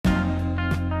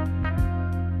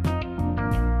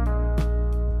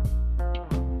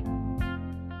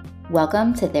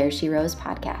Welcome to There She Rose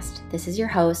podcast. This is your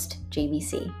host, Jamie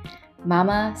C.,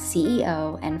 Mama,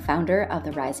 CEO, and founder of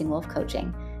the Rising Wolf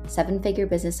Coaching, seven-figure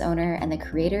business owner, and the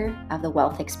creator of the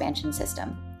Wealth Expansion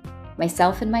System.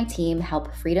 Myself and my team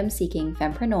help freedom-seeking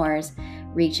fempreneurs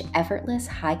reach effortless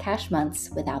high-cash months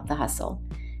without the hustle.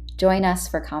 Join us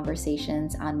for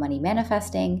conversations on money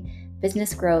manifesting,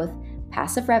 business growth,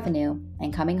 passive revenue,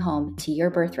 and coming home to your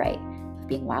birthright of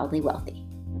being wildly wealthy.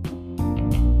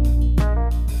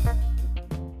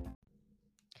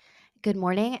 Good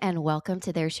morning and welcome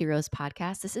to There She Rose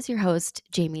podcast. This is your host,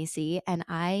 Jamie C., and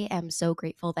I am so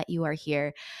grateful that you are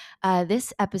here.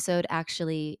 This episode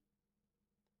actually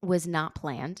was not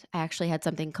planned. I actually had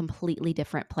something completely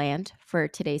different planned for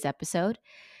today's episode,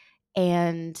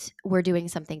 and we're doing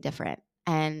something different.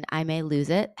 And I may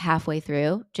lose it halfway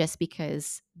through just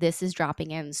because this is dropping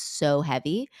in so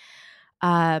heavy.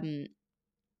 I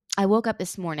woke up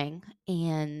this morning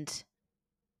and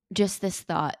just this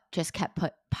thought just kept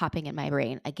popping in my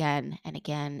brain again and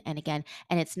again and again.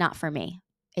 And it's not for me.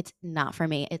 It's not for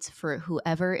me. It's for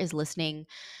whoever is listening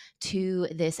to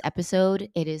this episode.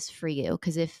 It is for you.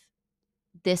 Because if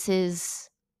this is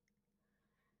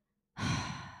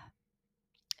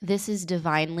this is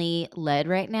divinely led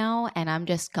right now, and I'm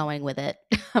just going with it.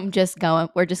 We're just going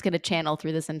to channel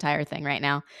through this entire thing right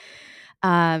now.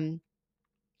 The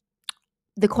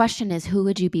question is, who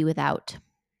would you be without?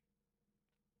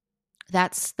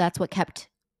 That's what kept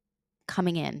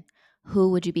coming in.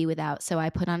 Who would you be without? So I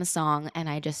put on a song and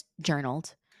I just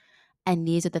journaled, and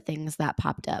these are the things that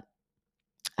popped up.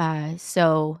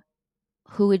 So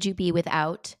who would you be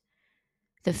without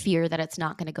the fear that it's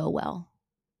not going to go well?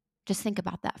 Just think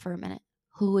about that for a minute.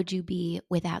 Who would you be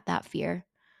without that fear?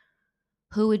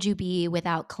 Who would you be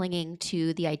without clinging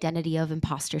to the identity of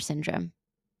imposter syndrome?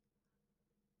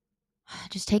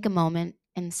 Just take a moment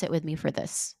and sit with me for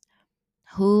this.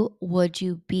 Who would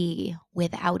you be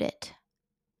without it?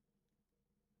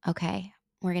 Okay,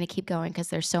 we're going to keep going because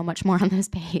there's so much more on this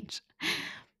page.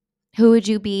 Who would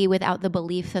you be without the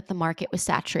belief that the market was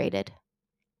saturated?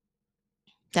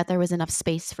 That there was enough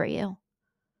space for you?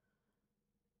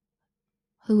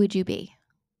 Who would you be?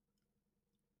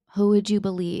 Who would you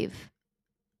believe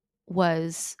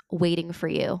was waiting for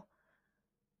you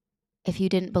if you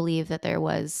didn't believe that there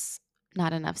was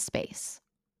not enough space?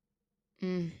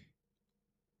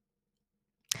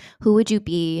 Who would you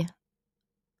be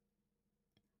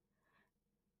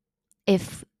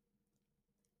if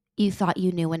you thought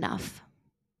you knew enough?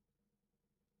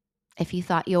 If you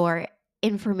thought your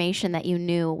information that you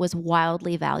knew was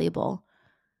wildly valuable?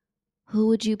 Who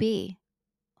would you be?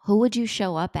 Who would you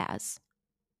show up as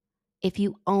if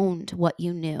you owned what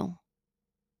you knew?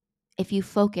 If you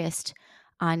focused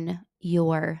on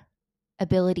your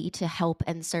ability to help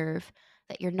and serve,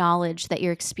 that your knowledge, that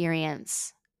your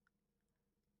experience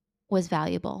was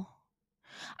valuable?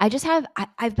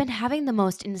 I've been having the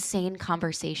most insane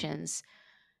conversations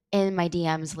in my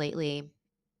DMs lately.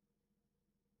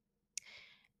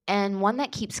 And one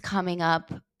that keeps coming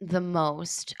up the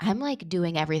most, I'm like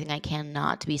doing everything I can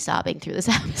not to be sobbing through this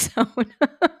episode.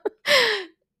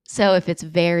 So if it's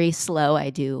very slow, I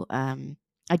do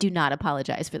not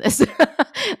apologize for this.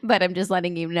 But I'm just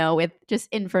letting you know with just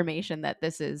information that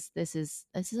this is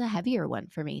a heavier one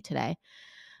for me today.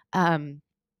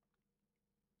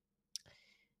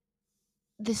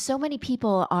 There's so many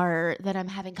people that I'm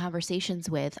having conversations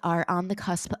with are on the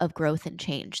cusp of growth and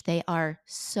change. They are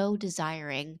so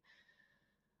desiring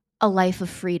a life of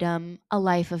freedom, a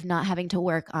life of not having to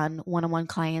work on one-on-one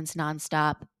clients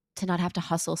nonstop, to not have to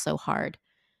hustle so hard.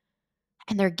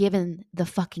 And they're given the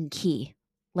fucking key.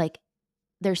 Like,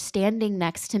 they're standing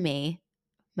next to me,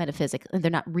 metaphysically.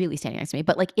 They're not really standing next to me,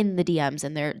 but like in the DMs,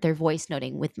 and they're voice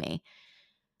noting with me.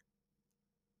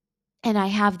 And I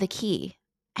have the key,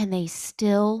 and they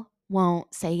still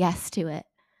won't say yes to it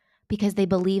because they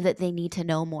believe that they need to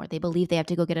know more. They believe they have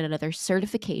to go get another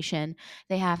certification.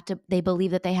 They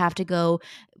believe that they have to go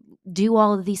do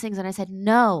all of these things. And I said,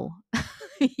 no,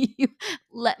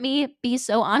 let me be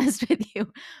so honest with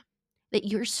you that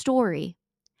your story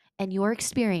and your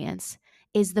experience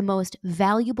is the most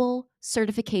valuable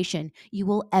certification you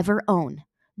will ever own.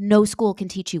 No school can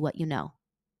teach you what you know.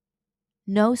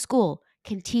 No school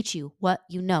can teach you what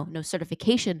you know. No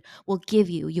certification will give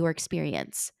you your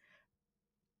experience.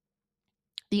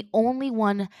 The only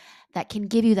one that can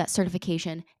give you that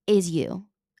certification is you,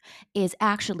 is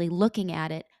actually looking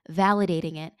at it,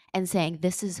 validating it, and saying,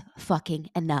 this is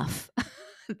fucking enough.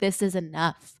 This is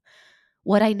enough.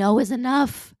 What I know is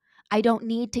enough. I don't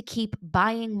need to keep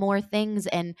buying more things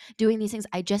and doing these things.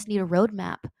 I just need a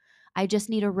roadmap. I just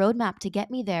need a roadmap to get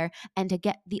me there, and to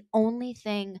get the only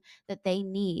thing that they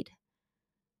need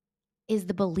is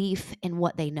the belief in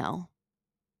what they know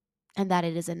and that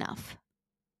it is enough.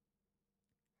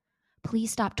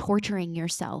 Please stop torturing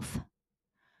yourself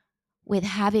with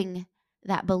having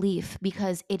that belief,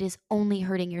 because it is only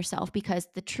hurting yourself. Because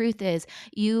the truth is,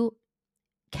 you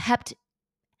kept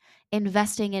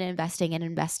investing and investing and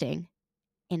investing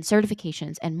in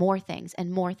certifications and more things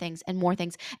and more things and more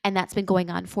things. And that's been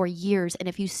going on for years. And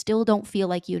if you still don't feel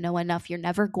like you know enough, you're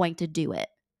never going to do it.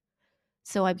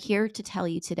 So I'm here to tell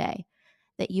you today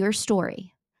that your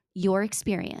story, your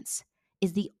experience,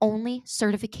 is the only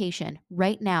certification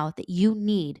right now that you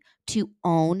need to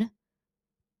own.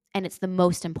 And it's the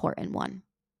most important one.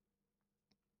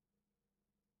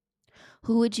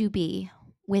 Who would you be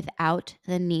without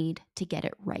the need to get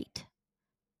it right?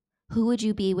 Who would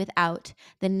you be without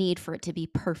the need for it to be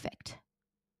perfect?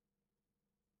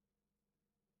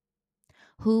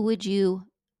 Who would you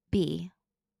be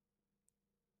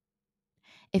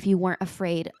if you weren't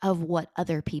afraid of what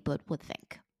other people would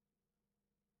think?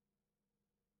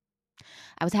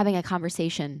 I was having a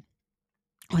conversation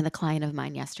with a client of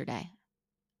mine yesterday,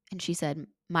 and she said,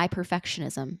 my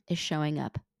perfectionism is showing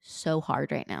up so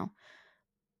hard right now.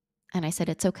 And I said,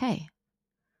 it's okay.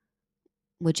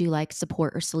 Would you like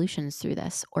support or solutions through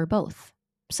this, or both?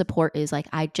 Support is like,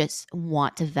 I just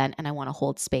want to vent and I want to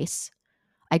hold space.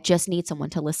 I just need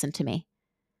someone to listen to me.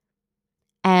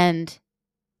 And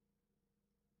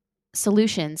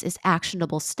solutions is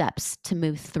actionable steps to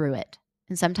move through it.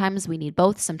 And sometimes we need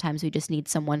both. Sometimes we just need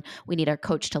someone, we need our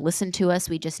coach to listen to us.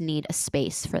 We just need a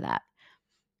space for that.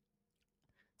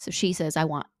 So she says, I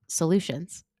want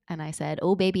solutions. And I said,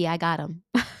 oh, baby, I got them.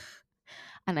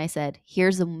 And I said,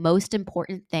 here's the most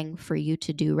important thing for you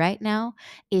to do right now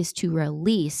is to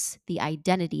release the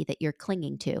identity that you're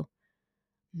clinging to.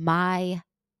 My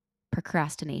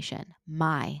procrastination,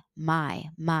 my.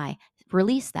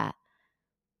 Release that.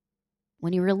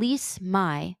 When you release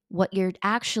what you're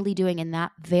actually doing in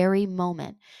that very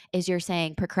moment is you're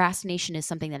saying procrastination is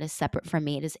something that is separate from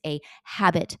me. It is a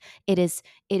habit.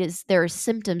 There are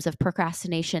symptoms of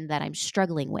procrastination that I'm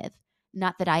struggling with,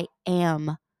 not that I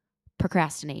am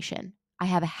procrastination. I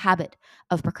have a habit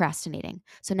of procrastinating.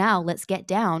 So now let's get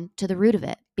down to the root of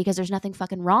it, because there's nothing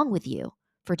fucking wrong with you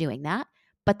for doing that.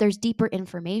 But there's deeper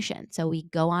information. So we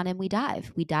go on and we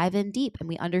dive in deep, and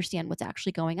we understand what's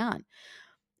actually going on.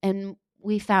 And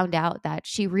we found out that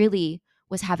she really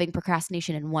was having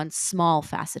procrastination in one small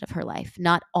facet of her life,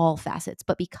 not all facets.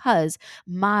 But because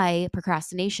my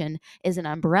procrastination is an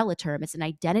umbrella term, it's an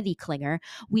identity clinger,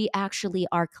 we actually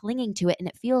are clinging to it, and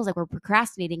it feels like we're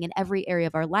procrastinating in every area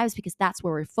of our lives, because that's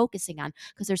where we're focusing on.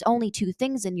 Because there's only two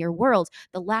things in your world,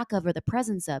 the lack of or the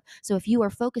presence of. So if you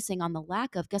are focusing on the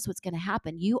lack of, guess what's going to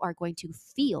happen? You are going to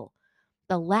feel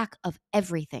the lack of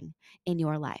everything in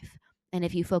your life. And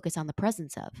if you focus on the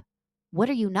presence of, what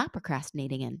are you not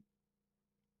procrastinating in?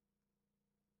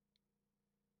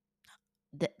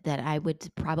 That I would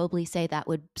probably say that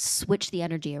would switch the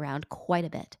energy around quite a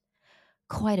bit.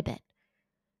 Quite a bit.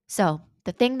 So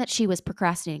the thing that she was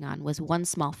procrastinating on was one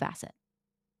small facet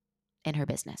in her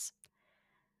business.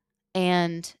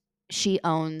 And she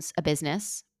owns a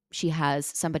business. She has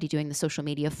somebody doing the social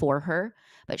media for her,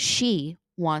 but she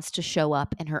wants to show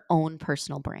up in her own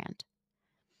personal brand,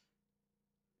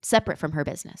 separate from her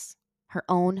business, her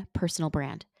own personal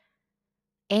brand.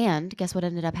 And guess what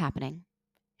ended up happening?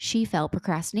 She felt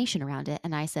procrastination around it.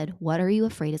 And I said, what are you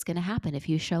afraid is going to happen if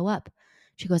you show up?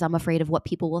 She goes, I'm afraid of what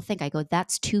people will think. I go,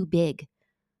 that's too big.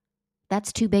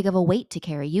 That's too big of a weight to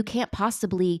carry. You can't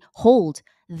possibly hold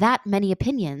that many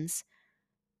opinions.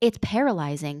 It's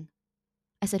paralyzing.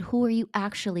 I said, who are you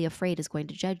actually afraid is going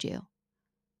to judge you?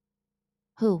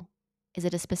 Who? Is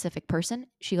it a specific person?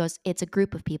 She goes, it's a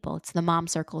group of people. It's the mom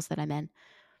circles that I'm in,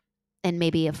 and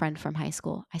maybe a friend from high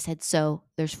school. I said, so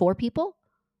there's 4 people?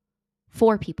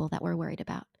 4 people that we're worried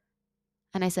about.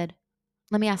 And I said,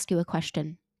 let me ask you a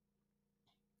question.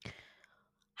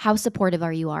 How supportive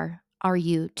are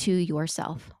you to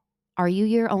yourself? Are you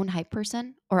your own hype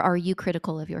person, or are you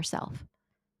critical of yourself?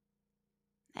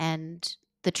 And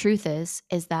the truth is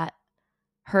that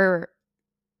her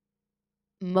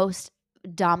most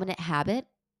dominant habit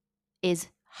is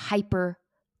hyper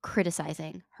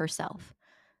criticizing herself.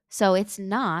 So it's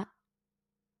not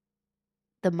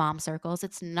the mom circles.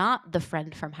 It's not the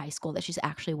friend from high school that she's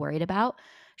actually worried about.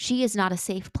 She is not a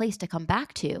safe place to come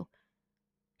back to.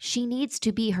 She needs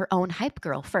to be her own hype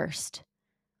girl first.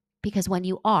 Because when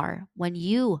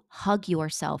you hug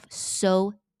yourself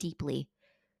so deeply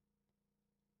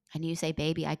and you say,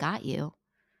 baby, I got you.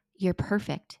 You're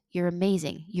perfect. You're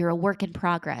amazing. You're a work in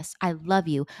progress. I love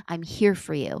you. I'm here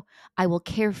for you. I will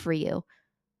care for you.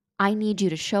 I need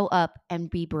you to show up and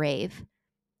be brave.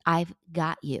 I've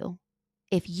got you.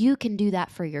 If you can do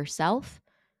that for yourself,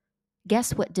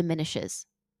 guess what diminishes?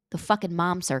 The fucking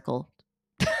mom circle,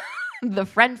 the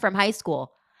friend from high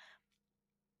school.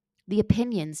 The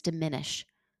opinions diminish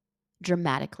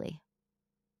dramatically.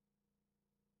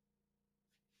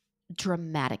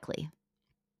 Dramatically.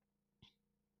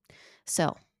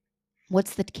 So,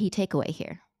 what's the key takeaway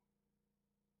here?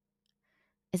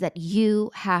 Is that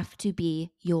you have to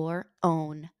be your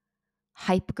own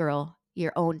hype girl,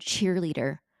 your own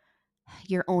cheerleader,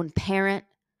 your own parent,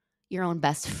 your own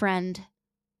best friend,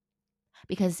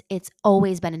 because it's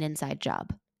always been an inside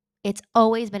job. It's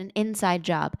always been an inside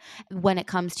job when it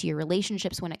comes to your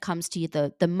relationships, when it comes to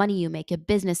the money you make, a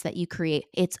business that you create.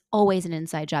 It's always an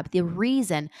inside job. The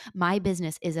reason my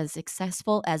business is as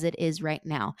successful as it is right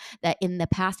now, that in the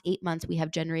past 8 months, we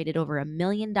have generated over $1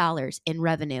 million in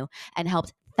revenue and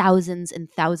helped thousands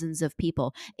and thousands of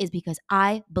people, is because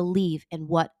I believe in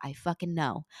what I fucking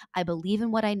know. I believe in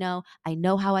what I know. I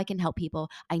know how I can help people.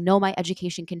 I know my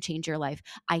education can change your life.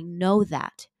 I know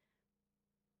that.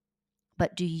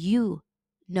 But do you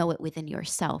know it within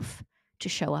yourself to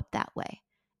show up that way?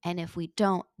 And if we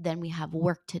don't, then we have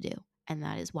work to do. And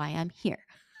that is why I'm here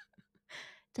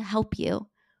to help you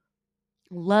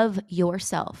love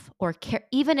yourself, or care.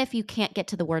 Even if you can't get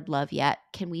to the word love yet,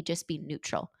 can we just be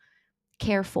neutral?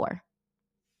 Care for.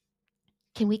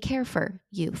 Can we care for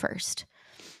you first?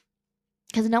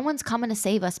 Because no one's coming to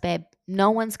save us, babe. No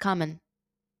one's coming.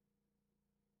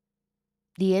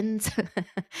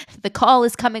 The call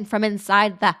is coming from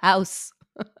inside the house.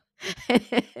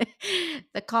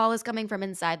 The call is coming from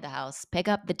inside the house. Pick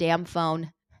up the damn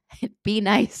phone. Be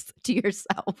nice to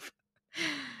yourself.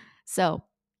 So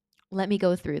let me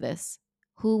go through this.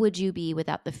 Who would you be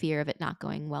without the fear of it not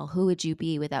going well? Who would you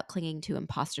be without clinging to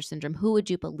imposter syndrome? Who would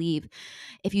you believe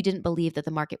if you didn't believe that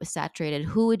the market was saturated?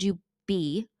 Who would you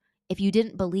be if you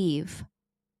didn't believe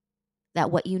that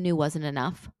what you knew wasn't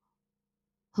enough?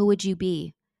 Who would you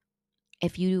be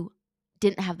if you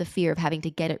didn't have the fear of having to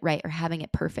get it right or having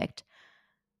it perfect,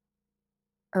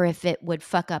 or if it would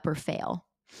fuck up or fail?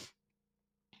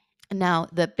 Now,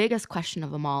 the biggest question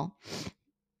of them all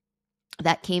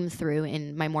that came through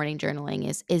in my morning journaling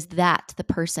is that the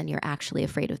person you're actually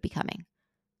afraid of becoming?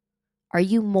 Are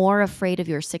you more afraid of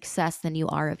your success than you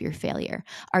are of your failure?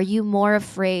 Are you more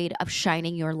afraid of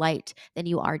shining your light than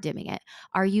you are dimming it?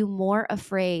 Are you more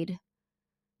afraid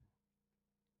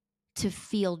to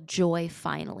feel joy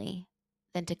finally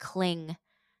than to cling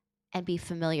and be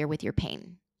familiar with your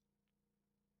pain?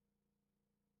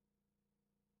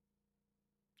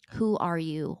 Who are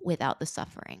you without the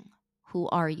suffering? Who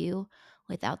are you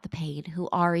without the pain? Who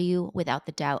are you without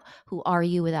the doubt? Who are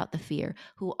you without the fear?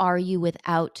 Who are you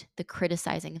without the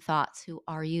criticizing thoughts? Who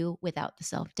are you without the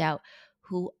self-doubt?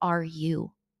 Who are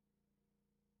you?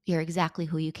 You're exactly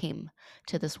who you came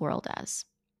to this world as.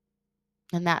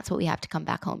 And that's what we have to come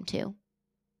back home to.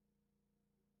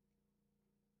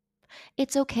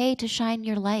 It's okay to shine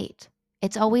your light.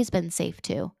 It's always been safe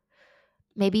to.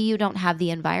 Maybe you don't have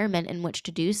the environment in which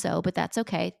to do so, but that's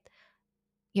okay.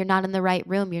 You're not in the right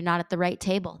room. You're not at the right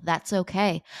table. That's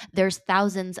okay. There's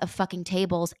thousands of fucking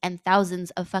tables and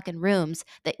thousands of fucking rooms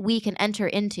that we can enter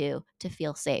into to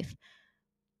feel safe.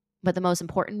 But the most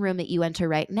important room that you enter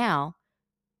right now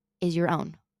is your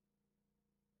own,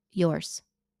 yours,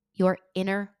 your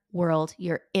inner world.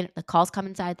 The calls come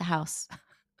inside the house.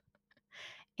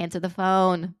 Answer the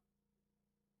phone.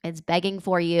 It's begging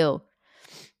for you.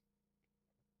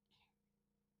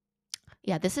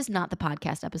 Yeah, this is not the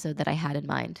podcast episode that I had in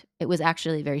mind. It was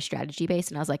actually very strategy based.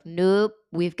 And I was like, nope,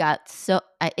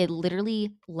 it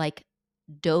literally like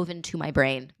dove into my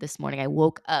brain this morning. I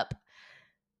woke up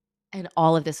and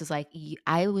all of this was like,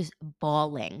 I was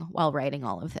bawling while writing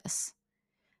all of this,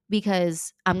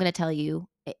 because I'm going to tell you,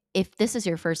 if this is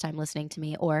your first time listening to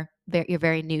me, or you're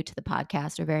very new to the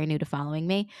podcast or very new to following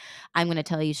me, I'm going to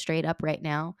tell you straight up right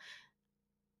now,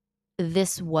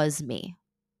 this was me.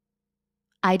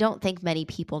 I don't think many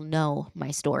people know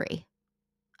my story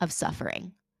of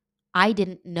suffering. I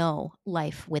didn't know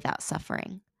life without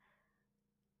suffering.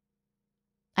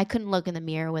 I couldn't look in the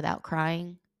mirror without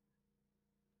crying.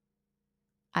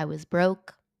 I was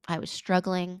broke. I was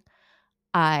struggling.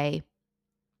 The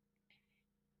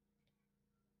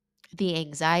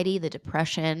anxiety, the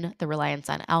depression, the reliance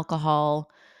on alcohol,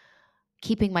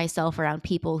 keeping myself around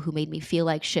people who made me feel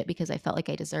like shit because I felt like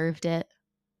I deserved it.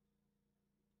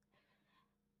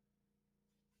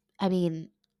 I mean,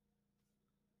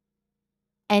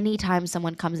 anytime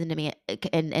someone comes into me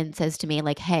and says to me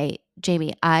like, "Hey,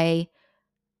 Jamie, I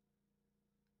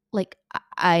don't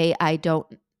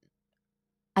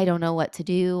know what to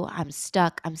do. I'm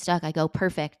stuck. I go,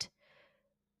 "Perfect.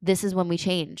 this is when we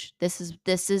change. This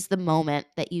is the moment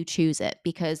that you choose it,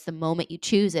 because the moment you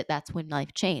choose it, that's when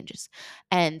life changes.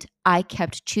 And I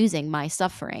kept choosing my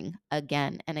suffering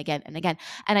again and again and again.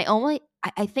 And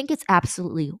I think it's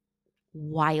absolutely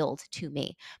wild to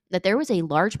me that there was a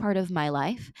large part of my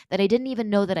life that I didn't even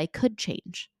know that I could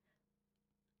change.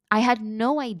 I had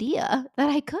no idea that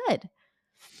I could.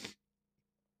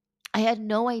 I had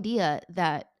no idea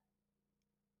that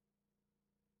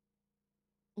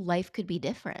life could be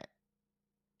different.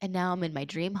 And now I'm in my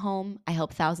dream home. I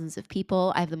help thousands of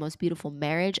people. I have the most beautiful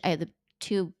marriage. I have the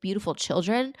two beautiful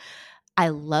children. I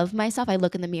love myself. I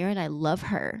look in the mirror and I love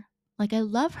her. Like, I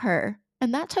love her.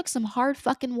 And that took some hard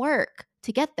fucking work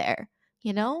to get there,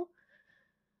 you know?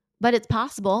 But it's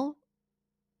possible.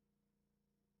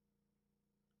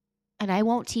 And I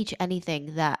won't teach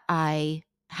anything that I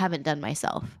haven't done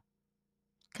myself,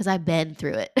 because I've been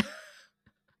through it.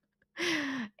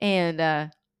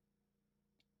 And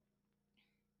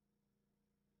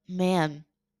man,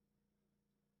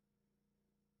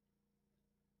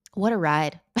 what a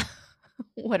ride.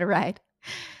 What a ride.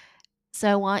 So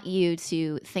I want you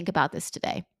to think about this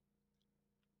today.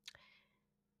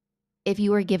 If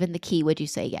you were given the key, would you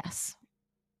say yes?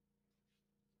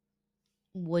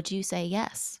 Would you say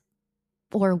yes?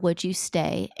 Or would you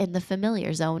stay in the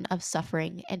familiar zone of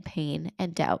suffering and pain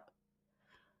and doubt?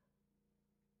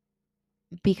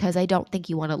 Because I don't think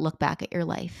you want to look back at your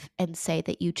life and say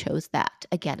that you chose that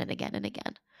again and again and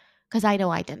again. Because I know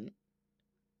I didn't.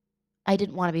 I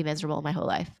didn't want to be miserable my whole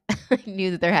life. I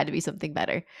knew that there had to be something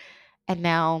better. And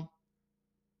now,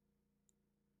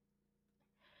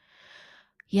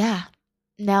 yeah,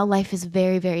 now life is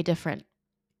very, very different.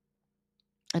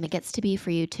 And it gets to be for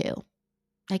you too.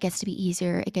 It gets to be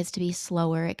easier. It gets to be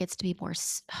slower. It gets to be more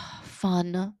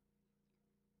fun.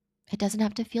 It doesn't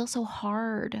have to feel so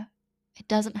hard. It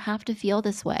doesn't have to feel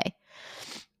this way.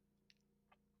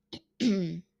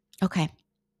 Okay.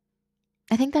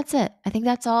 I think that's it. I think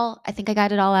that's all. I think I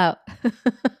got it all out.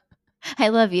 I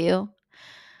love you.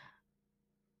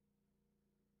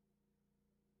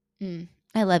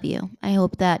 I love you. I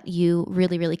hope that you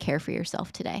really, really care for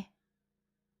yourself today.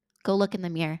 Go look in the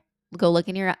mirror. Go look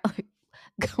in your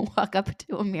go walk up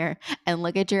to a mirror and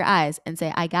look at your eyes and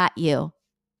say, I got you.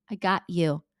 I got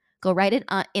you. Go write it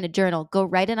in a journal. Go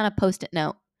write it on a Post-it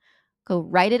note. Go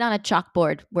write it on a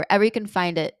chalkboard, wherever you can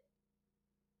find it.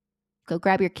 Go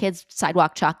grab your kid's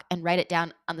sidewalk chalk and write it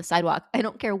down on the sidewalk. I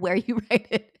don't care where you write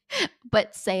it,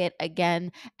 but say it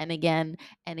again and again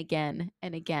and again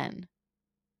and again,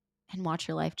 and watch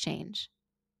your life change.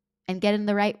 And get in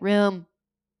the right room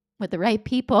with the right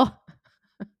people.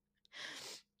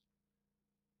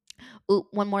 Ooh,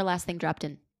 one more last thing dropped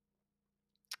in.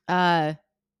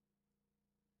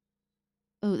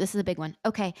 Ooh, this is a big one.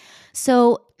 Okay.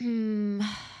 So,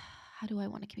 how do I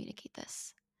want to communicate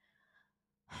this?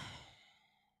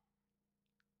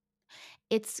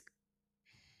 It's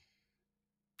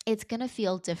going to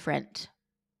feel different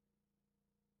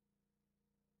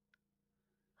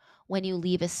when you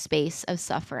leave a space of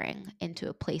suffering into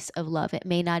a place of love. It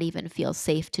may not even feel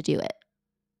safe to do it.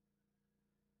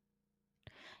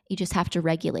 You just have to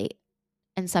regulate.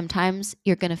 And sometimes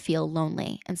you're going to feel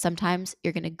lonely, and sometimes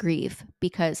you're going to grieve,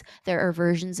 because there are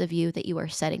versions of you that you are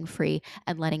setting free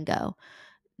and letting go.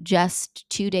 Just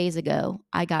 2 days ago,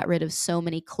 I got rid of so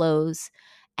many clothes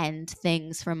and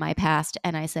things from my past.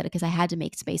 And I said, because I had to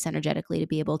make space energetically to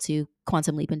be able to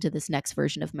quantum leap into this next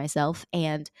version of myself.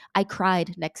 And I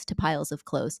cried next to piles of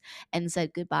clothes and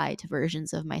said goodbye to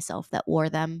versions of myself that wore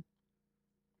them,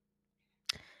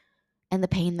 and the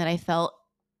pain that I felt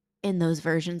in those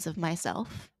versions of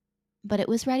myself. But I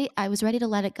was ready to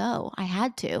let it go. I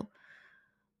had to.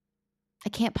 I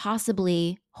can't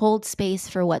possibly hold space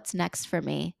for what's next for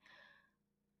me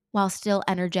while still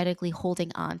energetically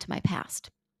holding on to my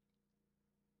past.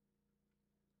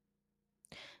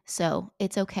 So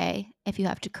it's okay if you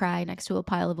have to cry next to a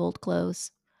pile of old clothes,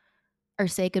 or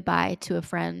say goodbye to a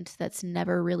friend that's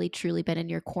never really truly been in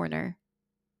your corner,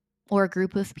 or a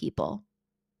group of people.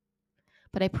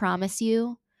 But I promise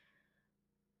you,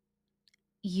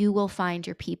 you will find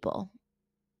your people,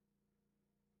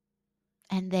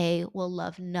 and they will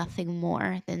love nothing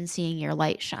more than seeing your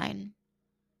light shine.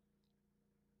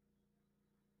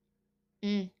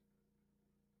 So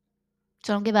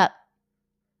don't give up,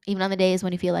 even on the days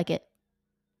when you feel like it.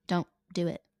 Don't do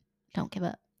it. Don't give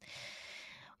up.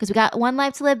 Because we got one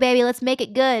life to live, baby. Let's make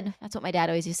it good. That's what my dad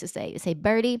always used to say. He'd say,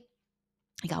 Birdie,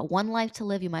 you got one life to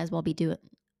live. You might as well be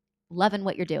loving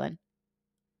what you're doing.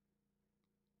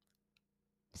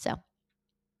 So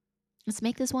let's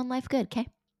make this one life good, okay?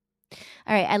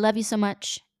 All right. I love you so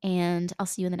much, and I'll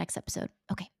see you in the next episode.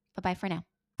 Okay. Bye-bye for now.